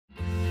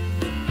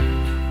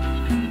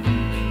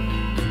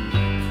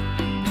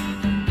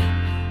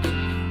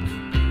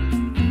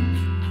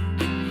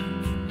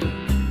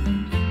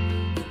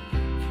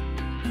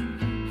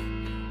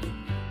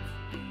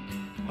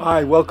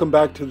Hi, welcome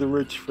back to the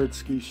Rich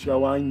Fritzky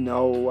Show. I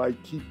know I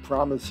keep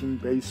promising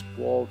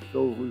baseball,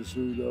 Phil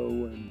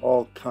Rizzuto, and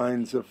all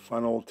kinds of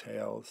fun old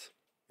tales.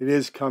 It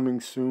is coming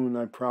soon,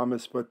 I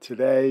promise, but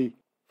today,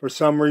 for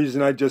some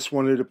reason, I just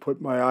wanted to put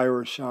my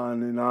Irish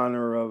on in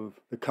honor of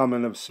the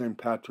coming of St.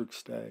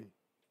 Patrick's Day.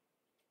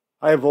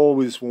 I have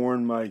always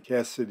worn my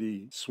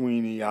Cassidy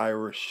Sweeney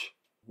Irish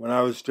when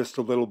I was just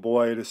a little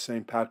boy at a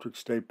St.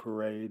 Patrick's Day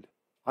parade.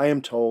 I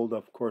am told,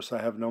 of course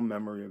I have no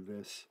memory of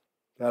this,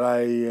 that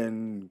I,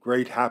 in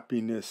great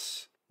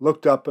happiness,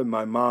 looked up at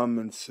my mom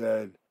and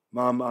said,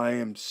 "Mom, I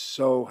am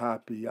so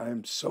happy. I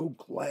am so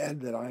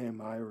glad that I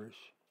am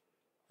Irish."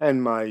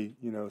 And my,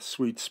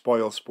 sweet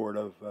spoilsport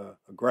of a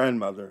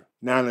grandmother,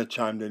 Nana,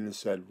 chimed in and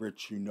said,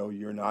 "Rich,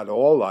 you're not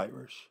all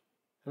Irish."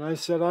 And I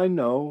said, "I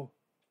know,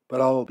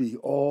 but I'll be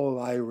all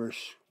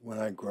Irish when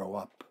I grow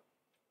up."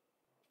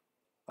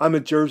 I'm a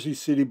Jersey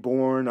City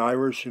born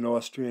Irish and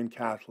Austrian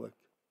Catholic,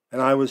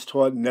 and I was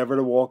taught never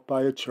to walk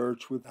by a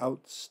church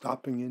without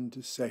stopping in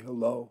to say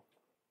hello.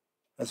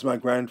 As my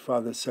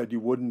grandfather said, you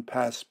wouldn't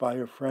pass by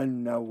a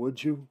friend, now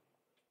would you?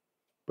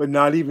 But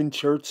not even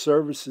church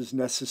services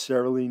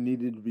necessarily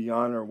needed to be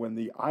honored when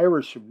the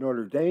Irish of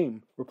Notre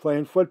Dame were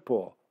playing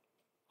football.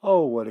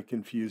 Oh, what a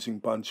confusing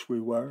bunch we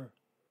were.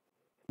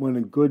 When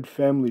a good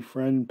family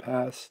friend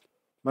passed,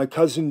 my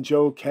cousin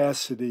Joe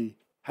Cassidy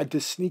had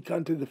to sneak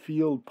onto the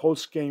field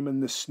post-game in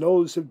the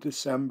snows of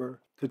December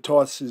to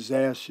toss his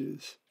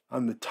ashes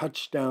on the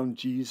touchdown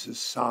Jesus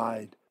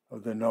side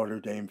of the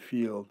Notre Dame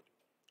field.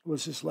 It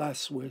was his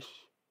last wish.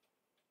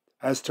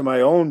 As to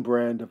my own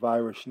brand of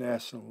Irish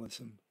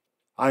nationalism,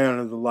 I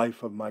honor the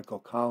life of Michael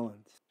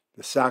Collins,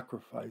 the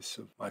sacrifice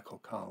of Michael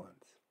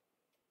Collins.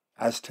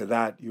 As to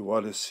that, you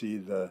ought to see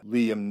the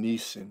Liam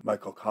Neeson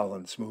Michael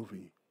Collins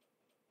movie.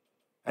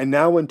 And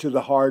now into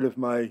the heart of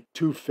my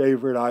two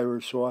favorite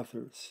Irish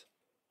authors.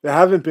 There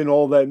haven't been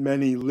all that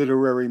many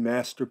literary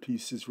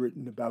masterpieces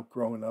written about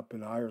growing up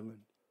in Ireland.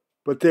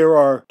 But there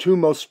are two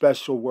most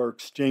special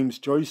works, James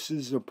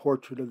Joyce's A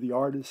Portrait of the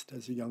Artist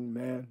as a Young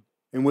Man,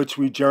 in which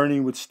we journey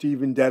with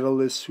Stephen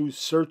Dedalus, who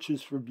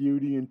searches for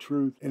beauty and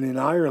truth, and in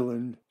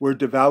Ireland, where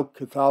devout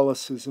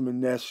Catholicism and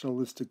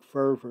nationalistic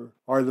fervor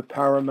are the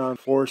paramount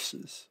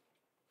forces.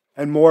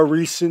 And more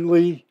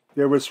recently,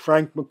 there was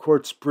Frank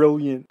McCourt's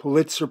brilliant,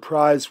 Pulitzer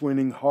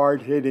Prize-winning,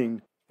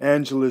 hard-hitting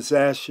Angela's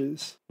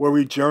Ashes, where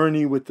we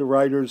journey with the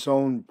writer's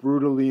own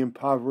brutally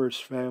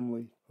impoverished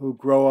family, who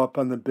grow up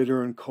on the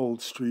bitter and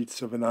cold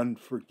streets of an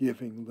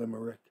unforgiving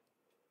Limerick.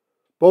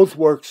 Both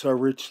works are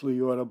richly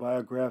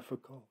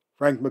autobiographical.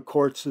 Frank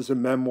McCourt's is a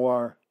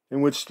memoir in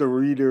which the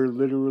reader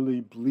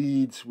literally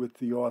bleeds with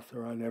the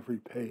author on every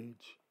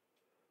page.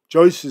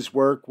 Joyce's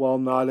work, while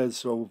not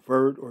as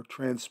overt or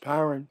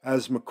transparent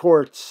as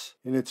McCourt's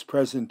in its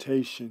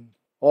presentation,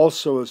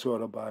 also is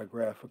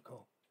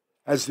autobiographical.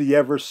 As the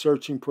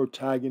ever-searching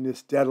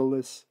protagonist,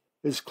 Dedalus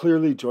is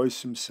clearly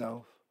Joyce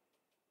himself.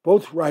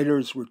 Both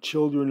writers were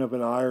children of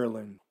an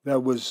Ireland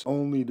that was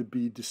only to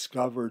be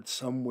discovered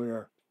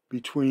somewhere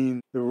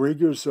between the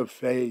rigors of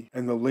faith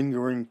and the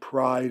lingering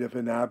pride of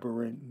an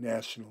aberrant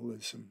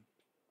nationalism.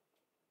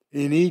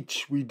 In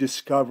each, we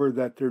discover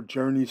that their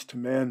journeys to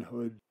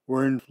manhood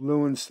were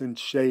influenced and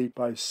shaped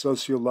by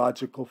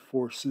sociological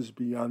forces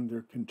beyond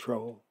their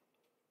control.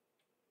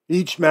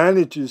 Each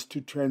manages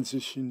to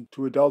transition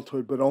to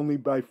adulthood, but only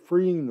by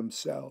freeing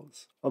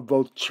themselves of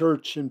both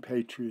church and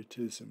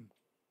patriotism.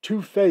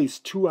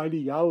 Two-faced, two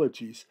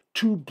ideologies,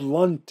 two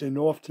blunt and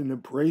often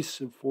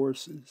abrasive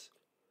forces.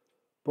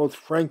 Both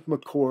Frank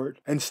McCourt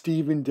and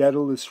Stephen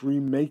Dedalus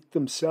remake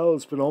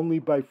themselves, but only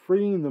by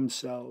freeing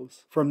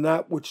themselves from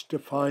that which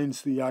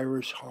defines the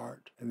Irish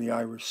heart and the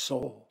Irish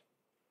soul.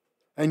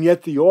 And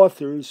yet the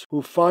authors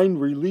who find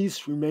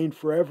release remain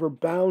forever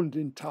bound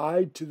and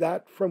tied to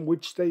that from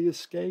which they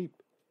escape.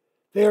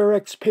 They are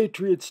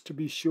expatriates, to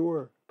be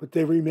sure, but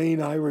they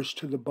remain Irish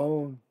to the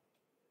bone.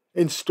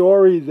 In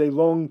story, they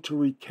long to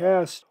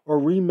recast or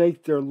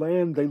remake their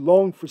land. They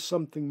long for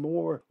something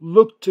more,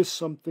 look to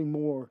something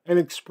more, and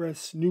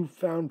express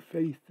newfound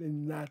faith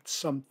in that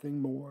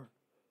something more.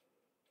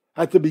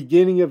 At the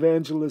beginning of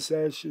Angela's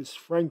Ashes,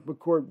 Frank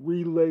McCourt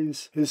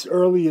relays his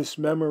earliest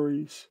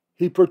memories.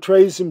 He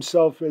portrays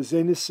himself as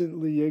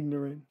innocently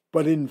ignorant,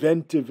 but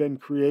inventive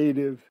and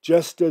creative,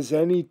 just as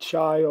any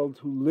child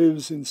who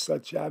lives in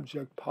such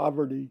abject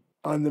poverty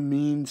on the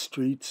mean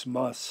streets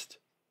must.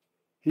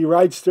 He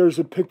writes, "There's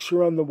a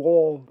picture on the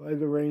wall by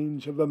the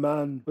range of a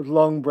man with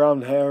long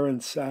brown hair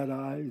and sad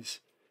eyes.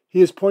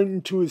 He is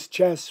pointing to his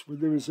chest where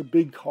there is a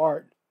big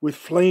heart with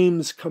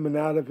flames coming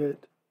out of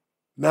it.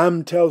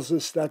 Mam tells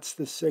us that's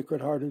the Sacred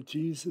Heart of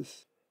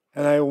Jesus.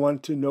 And I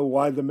want to know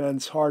why the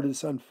man's heart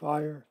is on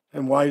fire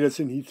and why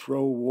doesn't he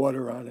throw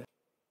water on it?"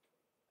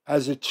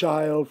 As a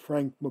child,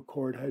 Frank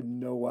McCourt had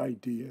no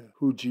idea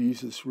who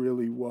Jesus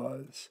really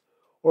was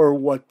or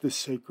what the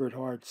Sacred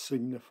Heart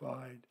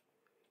signified.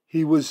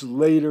 He was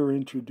later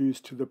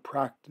introduced to the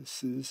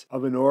practices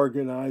of an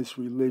organized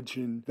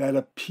religion that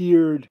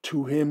appeared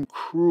to him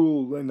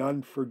cruel and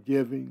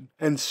unforgiving,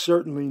 and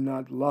certainly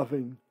not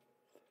loving.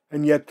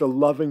 and yet the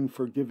loving,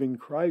 forgiving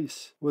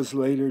Christ was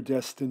later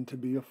destined to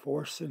be a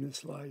force in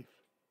his life.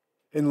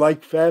 In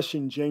like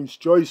fashion, James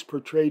Joyce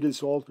portrayed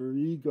his alter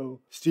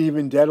ego,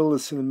 Stephen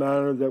Dedalus, in a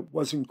manner that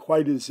wasn't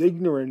quite as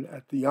ignorant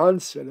at the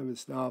onset of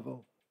his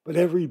novel, but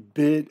every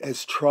bit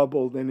as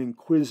troubled and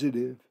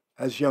inquisitive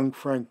as young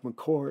Frank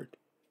McCourt.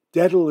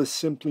 Dedalus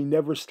simply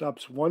never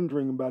stops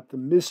wondering about the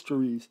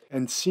mysteries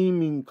and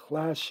seeming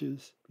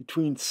clashes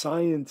between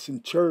science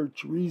and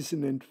church,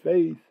 reason and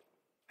faith.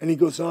 And he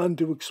goes on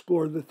to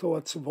explore the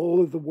thoughts of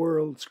all of the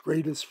world's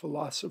greatest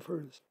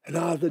philosophers and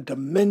the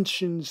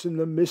dimensions and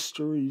the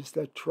mysteries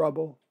that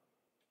trouble.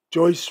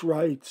 Joyce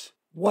writes,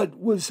 "What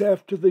was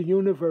after the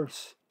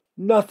universe?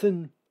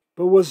 Nothing.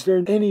 But was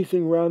there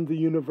anything round the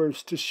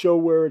universe to show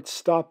where it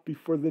stopped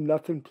before the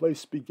nothing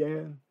place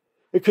began?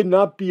 It could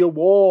not be a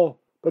wall,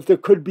 but there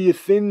could be a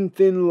thin,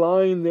 thin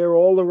line there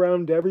all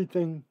around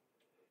everything.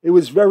 It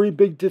was very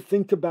big to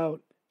think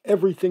about,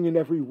 everything and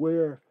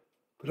everywhere,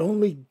 but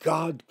only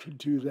God could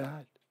do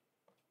that."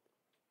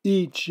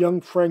 Each,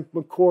 young Frank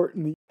McCourt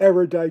and the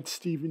erudite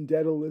Stephen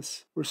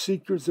Dedalus, were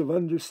seekers of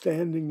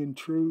understanding and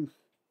truth.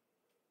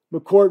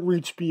 McCourt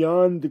reached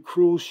beyond the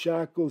cruel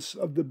shackles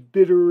of the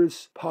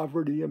bitterest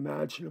poverty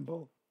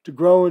imaginable, to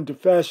grow and to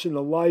fashion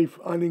a life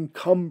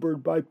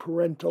unencumbered by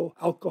parental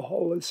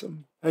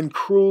alcoholism and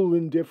cruel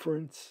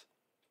indifference.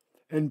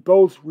 And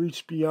both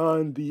reached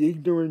beyond the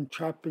ignorant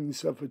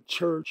trappings of a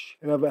church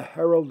and of a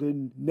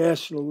heralded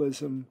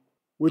nationalism,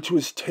 which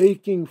was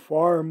taking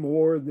far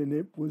more than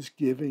it was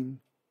giving.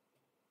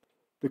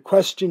 The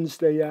questions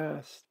they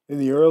asked in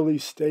the early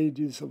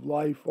stages of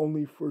life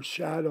only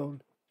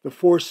foreshadowed the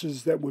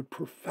forces that would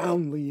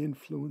profoundly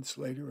influence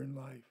later in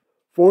life.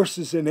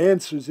 Forces and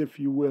answers, if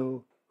you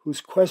will,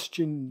 whose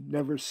question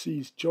never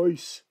ceased.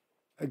 Joyce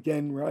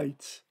again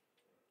writes,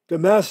 "The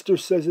master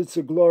says it's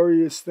a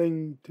glorious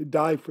thing to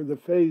die for the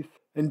faith,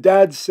 and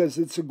Dad says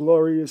it's a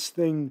glorious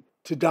thing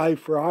to die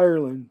for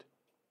Ireland.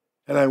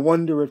 And I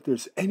wonder if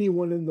there's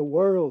anyone in the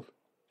world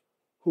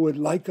who would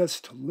like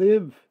us to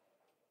live."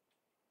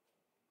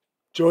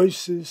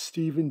 Joyce's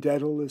Stephen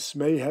Dedalus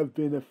may have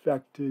been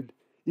affected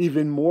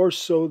even more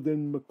so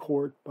than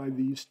McCourt by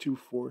these two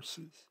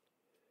forces.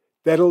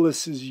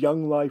 Dedalus's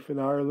young life in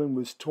Ireland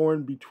was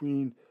torn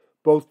between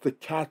both the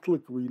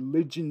Catholic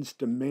religion's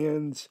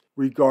demands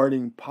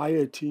regarding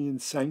piety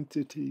and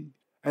sanctity,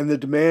 and the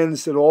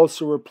demands that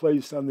also were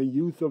placed on the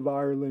youth of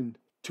Ireland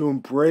to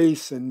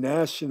embrace a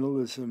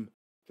nationalism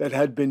that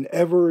had been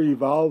ever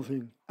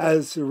evolving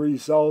as a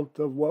result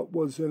of what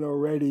was an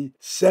already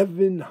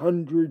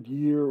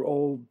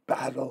 700-year-old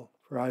battle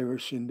for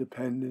Irish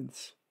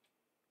independence.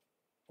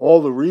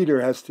 All the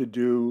reader has to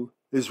do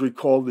is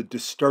recall the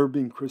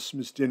disturbing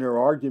Christmas dinner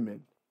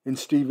argument in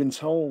Stephen's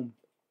home.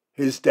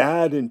 His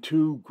dad and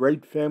two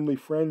great family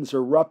friends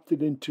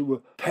erupted into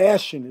a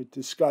passionate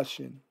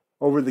discussion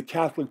over the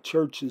Catholic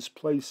Church's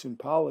place in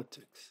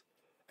politics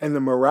and the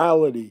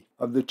morality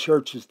of the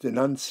Church's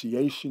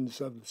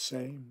denunciations of the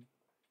same.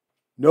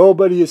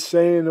 "Nobody is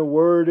saying a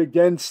word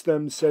against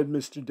them," said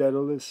Mr.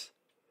 Dedalus,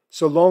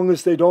 "so long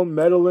as they don't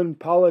meddle in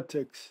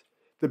politics.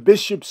 The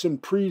bishops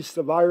and priests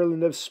of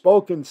Ireland have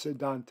spoken," said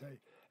Dante,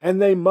 "and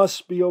they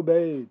must be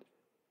obeyed."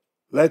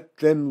 "Let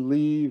them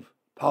leave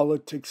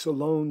politics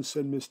alone,"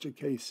 said Mr.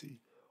 Casey,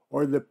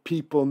 "or the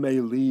people may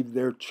leave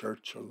their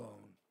church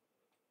alone."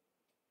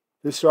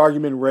 This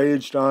argument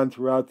raged on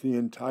throughout the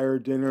entire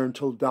dinner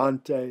until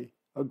Dante,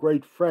 a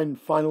great friend,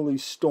 finally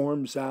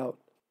storms out,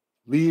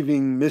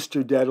 leaving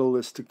Mr.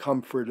 Dedalus to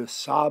comfort a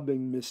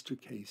sobbing Mr.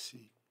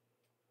 Casey.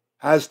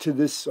 As to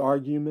this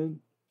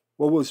argument,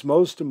 what was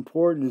most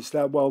important is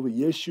that while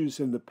the issues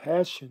and the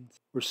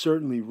passions were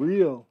certainly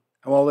real,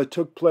 and while it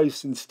took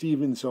place in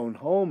Stephen's own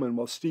home, and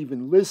while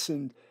Stephen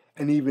listened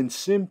and even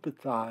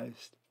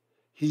sympathized,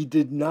 he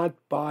did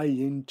not buy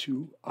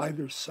into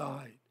either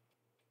side.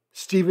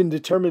 Stephen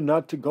determined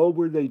not to go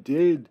where they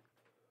did.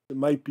 It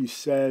might be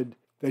said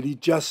that he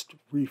just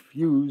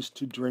refused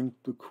to drink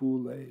the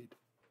Kool-Aid.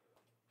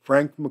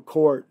 Frank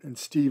McCourt and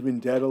Stephen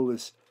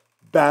Dedalus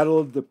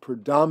battled the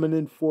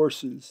predominant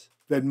forces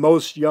that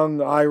most young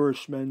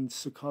Irishmen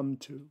succumb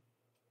to.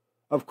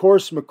 Of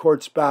course,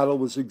 McCourt's battle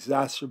was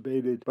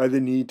exacerbated by the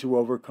need to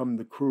overcome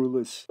the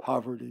cruelest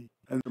poverty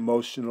and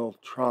emotional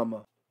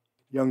trauma.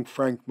 Young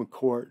Frank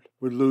McCourt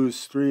would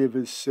lose three of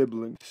his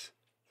siblings.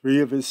 Three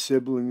of his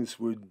siblings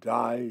would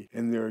die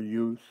in their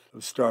youth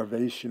of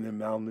starvation and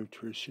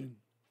malnutrition.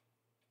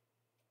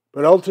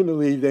 But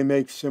ultimately, they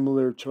make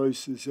similar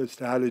choices as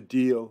to how to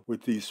deal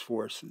with these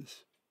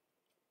forces.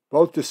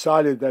 Both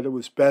decided that it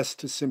was best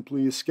to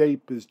simply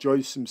escape, as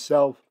Joyce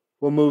himself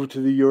will move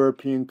to the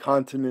European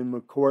continent.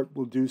 McCourt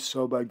will do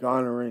so by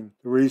garnering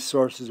the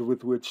resources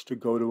with which to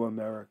go to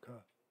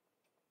America.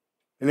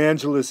 In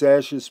Angela's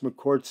Ashes,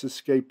 McCourt's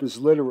escape is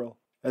literal,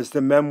 as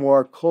the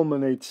memoir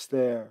culminates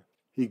there.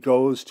 He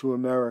goes to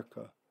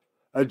America,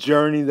 a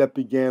journey that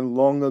began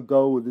long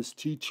ago with his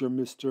teacher,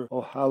 Mr.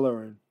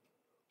 O'Halloran.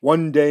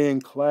 One day in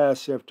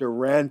class, after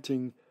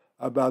ranting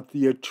about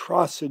the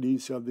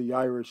atrocities of the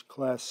Irish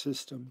class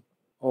system,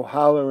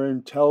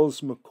 O'Halloran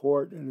tells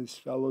McCourt and his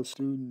fellow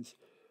students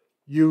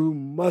You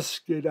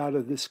must get out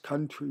of this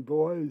country,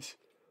 boys.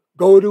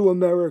 Go to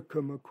America,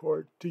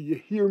 McCourt. Do you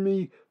hear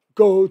me?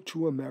 Go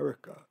to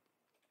America.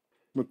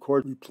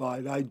 McCourt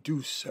replied, I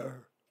do,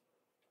 sir.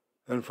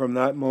 And from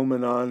that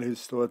moment on,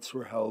 his thoughts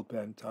were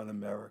hell-bent on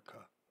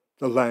America,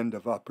 the land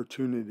of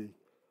opportunity.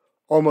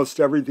 Almost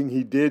everything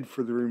he did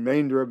for the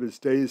remainder of his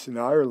days in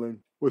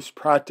Ireland was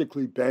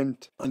practically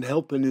bent on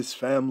helping his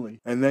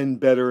family and then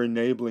better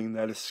enabling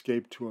that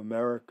escape to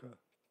America.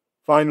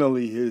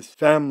 Finally, his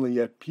family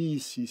at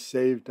peace, he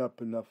saved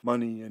up enough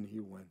money and he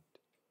went.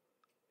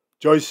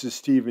 Joyce's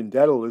Stephen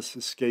Dedalus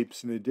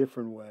escapes in a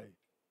different way.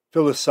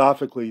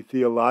 Philosophically,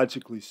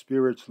 theologically,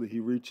 spiritually, he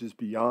reaches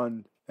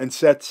beyond and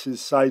sets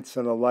his sights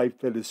on a life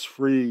that is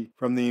free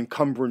from the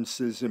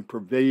encumbrances and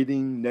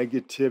pervading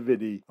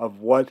negativity of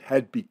what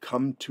had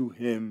become to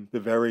him the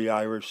very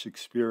Irish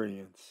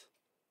experience.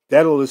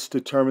 Dedalus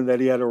determined that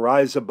he had to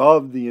rise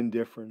above the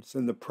indifference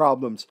and the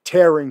problems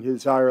tearing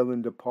his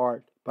Ireland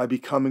apart by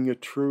becoming a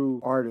true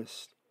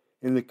artist.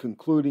 In the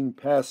concluding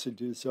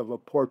passages of A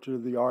Portrait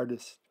of the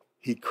Artist,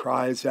 he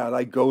cries out,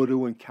 I go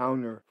to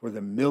encounter for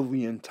the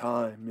millionth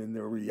time in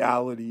the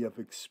reality of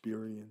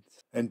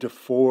experience and to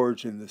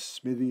forge in the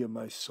smithy of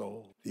my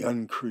soul the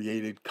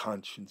uncreated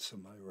conscience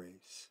of my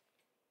race.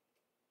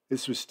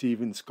 This was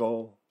Stephen's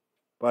goal.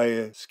 By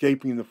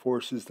escaping the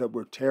forces that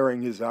were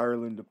tearing his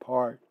Ireland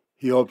apart,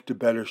 he hoped to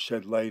better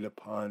shed light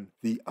upon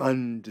the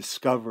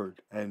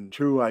undiscovered and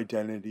true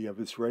identity of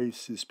his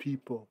race, his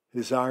people,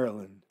 his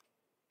Ireland.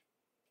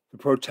 The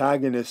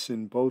protagonists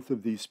in both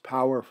of these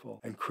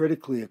powerful and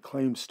critically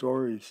acclaimed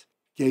stories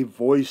gave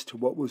voice to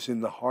what was in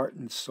the heart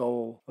and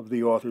soul of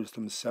the authors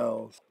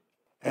themselves.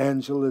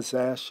 Angela's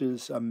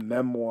Ashes, a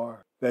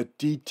memoir that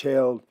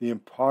detailed the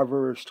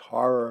impoverished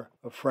horror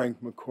of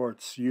Frank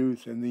McCourt's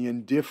youth and the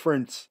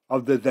indifference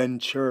of the then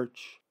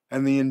church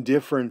and the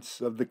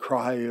indifference of the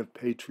cry of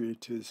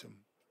patriotism,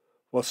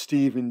 while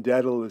Stephen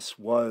Dedalus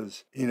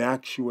was, in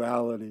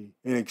actuality,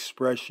 an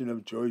expression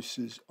of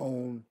Joyce's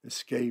own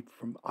escape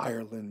from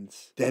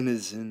Ireland's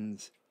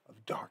denizens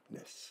of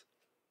darkness.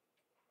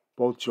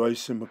 Both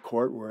Joyce and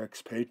McCourt were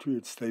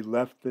expatriates. They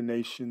left the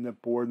nation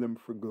that bore them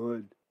for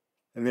good,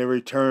 and they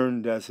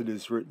returned, as it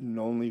is written,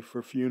 only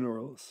for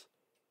funerals.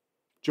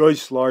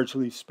 Joyce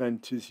largely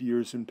spent his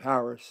years in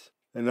Paris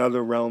and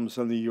other realms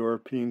on the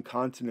European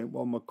continent,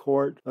 while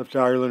McCourt left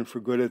Ireland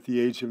for good at the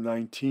age of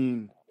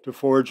 19 to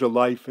forge a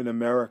life in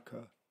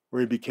America,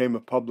 where he became a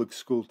public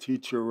school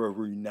teacher, a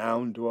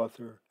renowned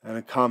author, and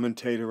a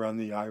commentator on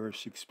the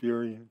Irish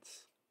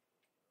experience.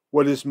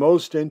 What is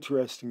most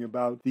interesting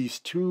about these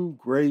two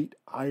great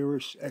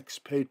Irish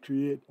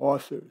expatriate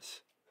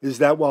authors is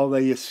that while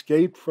they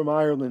escaped from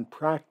Ireland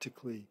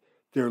practically,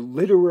 their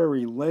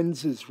literary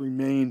lenses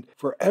remained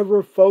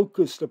forever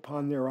focused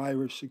upon their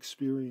Irish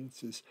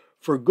experiences.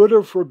 For good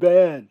or for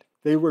bad,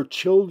 they were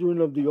children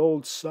of the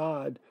old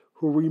sod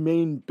who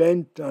remained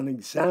bent on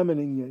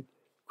examining it,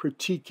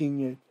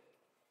 critiquing it,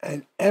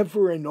 and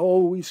ever and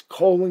always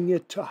calling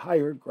it to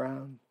higher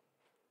ground.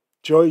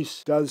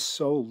 Joyce does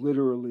so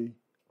literally,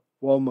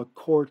 while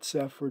McCourt's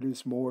effort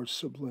is more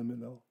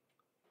subliminal.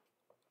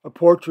 A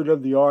Portrait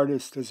of the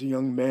Artist as a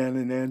young man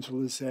in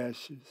Angela's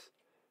Ashes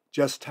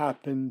just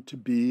happened to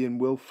be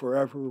and will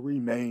forever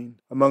remain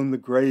among the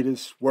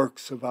greatest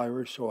works of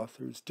Irish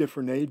authors,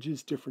 different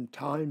ages, different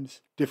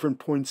times, different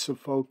points of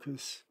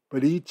focus,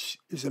 but each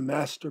is a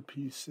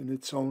masterpiece in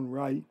its own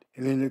right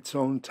and in its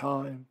own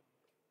time.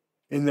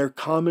 In their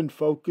common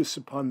focus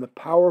upon the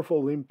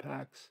powerful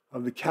impacts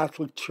of the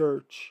Catholic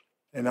Church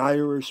and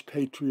Irish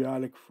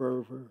patriotic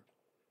fervor,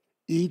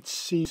 each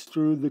sees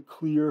through the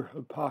clear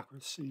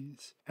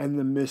hypocrisies and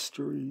the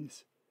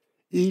mysteries,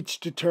 each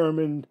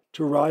determined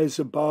to rise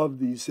above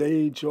these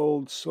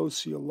age-old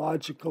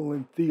sociological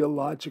and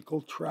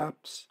theological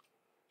traps,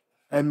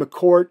 and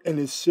McCourt and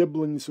his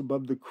siblings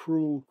above the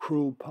cruel,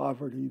 cruel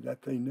poverty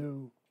that they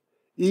knew.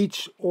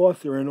 Each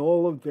author in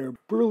all of their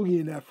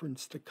brilliant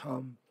efforts to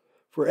come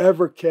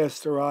forever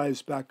cast their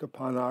eyes back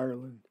upon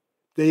Ireland.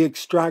 They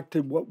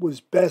extracted what was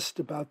best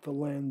about the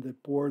land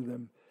that bore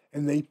them,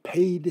 and they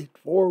paid it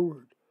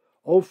forward.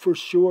 Oh, for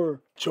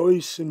sure,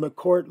 Joyce and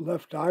McCourt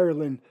left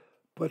Ireland,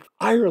 but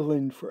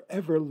Ireland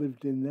forever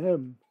lived in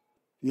them.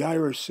 The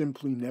Irish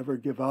simply never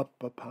give up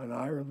upon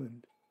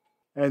Ireland.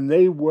 And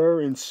they were,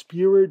 in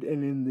spirit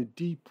and in the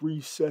deep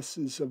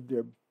recesses of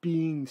their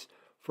beings,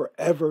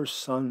 forever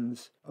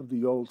sons of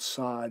the old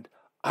sod,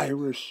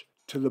 Irish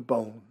to the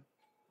bone.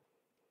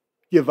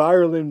 Give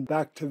Ireland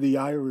back to the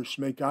Irish,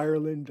 make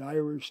Ireland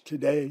Irish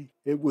today.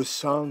 It was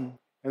sung,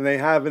 and they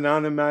have in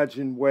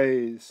unimagined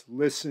ways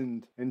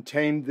listened and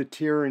tamed the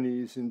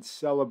tyrannies and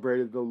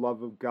celebrated the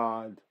love of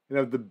God and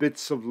of the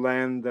bits of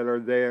land that are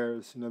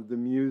theirs and of the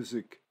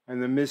music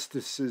and the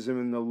mysticism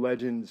and the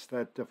legends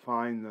that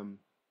define them.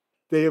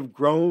 They have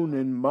grown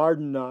and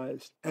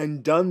modernized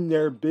and done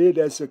their bit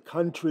as a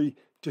country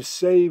to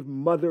save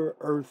Mother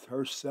Earth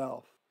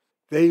herself.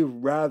 They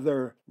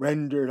rather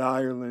rendered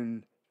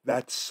Ireland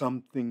that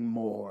something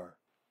more.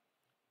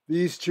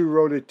 These two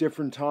wrote at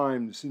different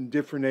times in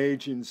different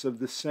ages of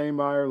the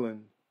same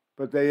Ireland,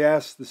 but they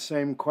asked the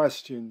same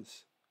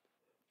questions.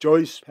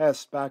 Joyce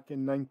passed back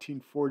in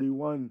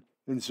 1941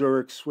 in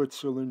Zurich,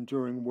 Switzerland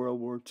during World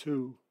War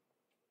II,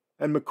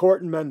 and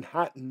McCourt in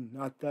Manhattan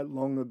not that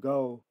long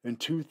ago in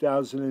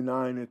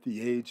 2009 at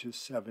the age of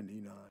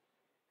 79.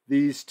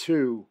 These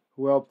two,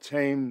 who helped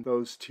tame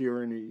those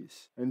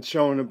tyrannies and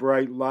shone a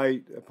bright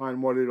light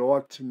upon what it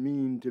ought to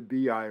mean to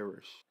be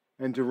Irish,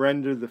 and to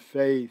render the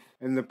faith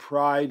and the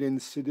pride in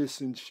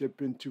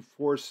citizenship into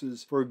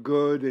forces for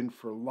good and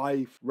for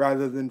life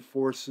rather than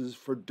forces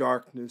for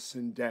darkness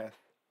and death.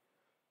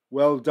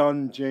 Well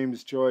done,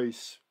 James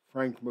Joyce,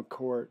 Frank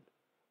McCourt.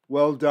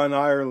 Well done,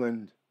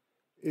 Ireland.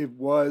 It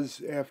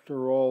was,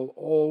 after all,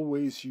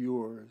 always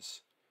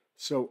yours.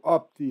 So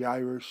up the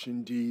Irish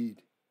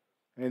indeed.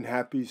 And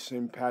happy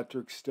St.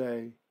 Patrick's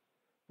Day,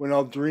 when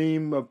I'll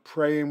dream of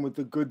praying with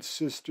the good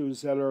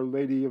sisters at Our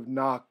Lady of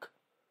Knock,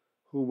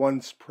 who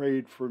once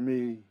prayed for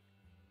me,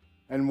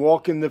 and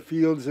walk in the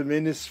fields of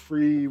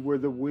Innisfree where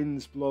the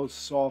winds blow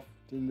soft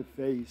in the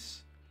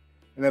face,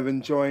 and of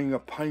enjoying a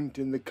pint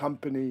in the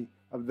company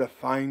of the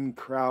fine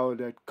crowd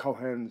at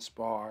Cohen's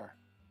Bar.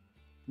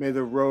 May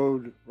the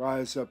road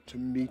rise up to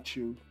meet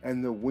you,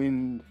 and the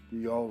wind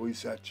be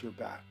always at your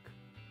back.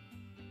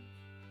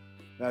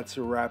 That's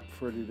a wrap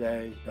for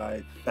today.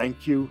 I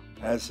thank you,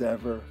 as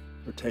ever,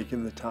 for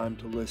taking the time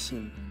to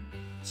listen.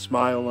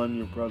 Smile on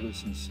your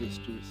brothers and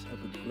sisters.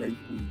 Have a great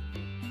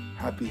week.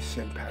 Happy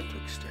St.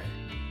 Patrick's Day.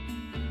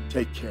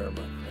 Take care, my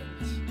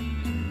friends.